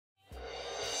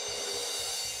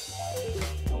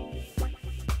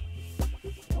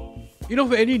You know,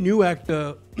 for any new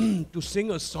actor to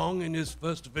sing a song in his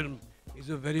first film is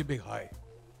a very big high.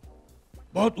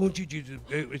 बहुत ऊंची चीज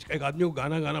है. एक आदमी को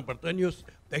गाना गाना पड़ता है. And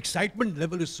the excitement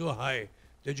level is so high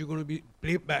that you're going to be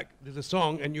playback. There's a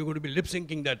song and you're going to be lip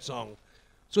syncing that song.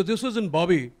 So this was in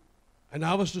Bobby, and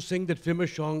I was to sing that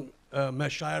famous song,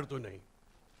 Shayar To Naheen.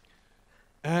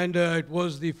 And it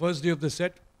was the first day of the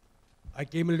set. I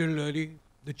came a little early.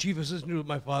 The chief assistant of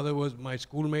my father was my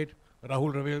schoolmate,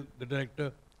 Rahul Ravel, the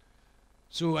director.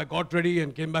 So I got ready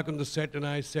and came back on the set, and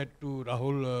I said to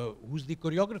Rahul, who's the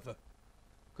choreographer?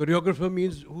 Choreographer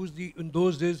means in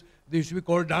those days, they used to be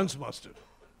called dance master.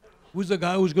 Who's the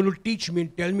guy who's going to teach me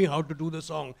and tell me how to do the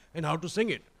song and how to sing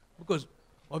it? Because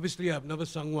obviously I've never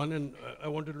sung one, and I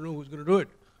wanted to know who's going to do it.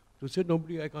 So he said,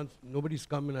 nobody's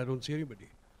come and I don't see anybody.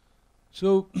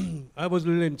 So I was a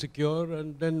little insecure,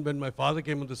 and then when my father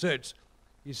came on the sets,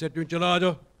 he said to me, "Chala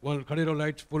aaja, well, khade raho,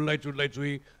 lights, full lights,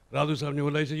 hui. Radhu sahab ne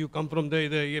bola, he said, you come from there,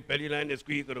 ye pehli line,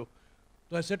 isko hi karo."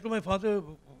 So I said to my father,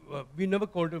 we never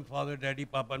called him father, daddy,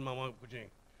 papa and mama, kuch nahi.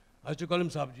 I used to call him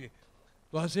Saab ji.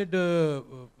 So I said,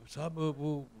 Saab,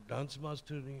 wo dance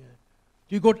master nahi hai.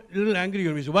 He got a little angry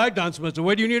on me. He said, why dance master?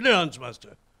 Why do you need a dance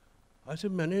master? I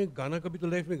said, मैंने गाना कभी तो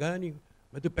life में गाया नहीं.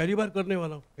 मैं तो पहली बार करने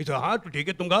वाला हूँ. He said, हाँ, तो ठीक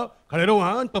है, तुम गाओ, खड़े रहो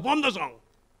वहाँ and perform the song.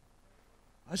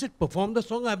 I said, perform the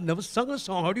song? I've never sung a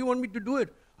song. How do you want me to do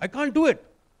it? I can't do it.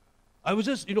 I was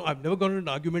just, I've never gotten an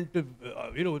argument,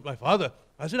 with my father.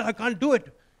 I said, I can't do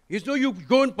it. He said, no, you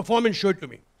go and perform and show it to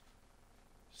me.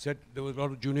 Said there was a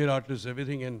lot of junior artists,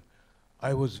 everything, and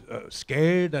I was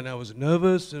scared and I was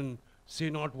nervous and say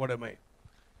not, what am I?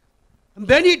 And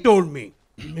then he told me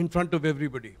in front of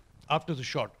everybody, after the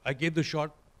shot, I gave the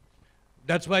shot.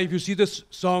 That's why if you see this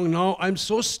song now, I'm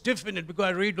so stiff in it because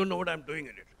I really don't know what I'm doing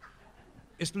in it.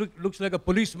 It looks like a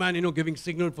policeman, giving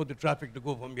signal for the traffic to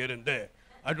go from here and there.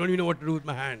 I don't even know what to do with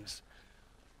my hands.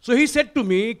 So he said to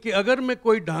me, कि अगर मैं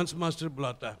कोई dance master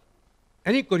बुलाता,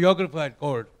 any choreographer I'd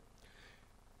called,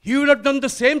 he would have done the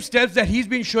same steps that he's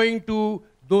been showing to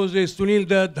those days, Sunil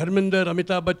Dutt, Dharmender,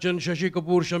 Amitabh Bachchan, Shashi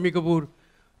Kapoor, Shami Kapoor.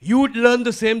 You would learn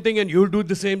the same thing and you'll do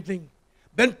the same thing.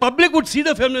 Then public would see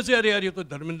the film and say, अरे यार ये तो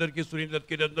धर्मेंद्र की, सुनील दत्त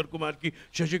की, रंजन कुमार की,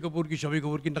 शशि कपूर की, शमी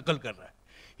कपूर की नकल कर रहा है.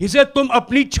 He said, तुम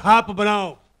अपनी छाप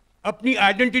बनाओ, अपनी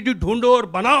identity ढूंढो और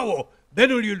बनाओ.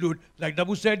 Then will you do it. Like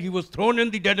Dabu said, he was thrown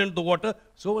in the dead end of the water,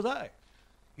 so was I.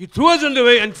 He threw us in the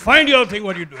way and find your thing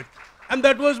what you do it. And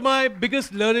that was my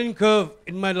biggest learning curve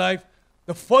in my life.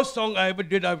 The first song I ever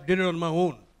did, I did it on my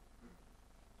own.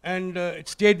 And it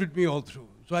stayed with me all through.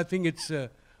 So I think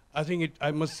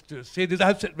I must say this.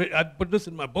 I've put this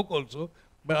in my book also,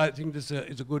 but I think this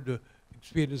is a good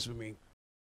experience for me.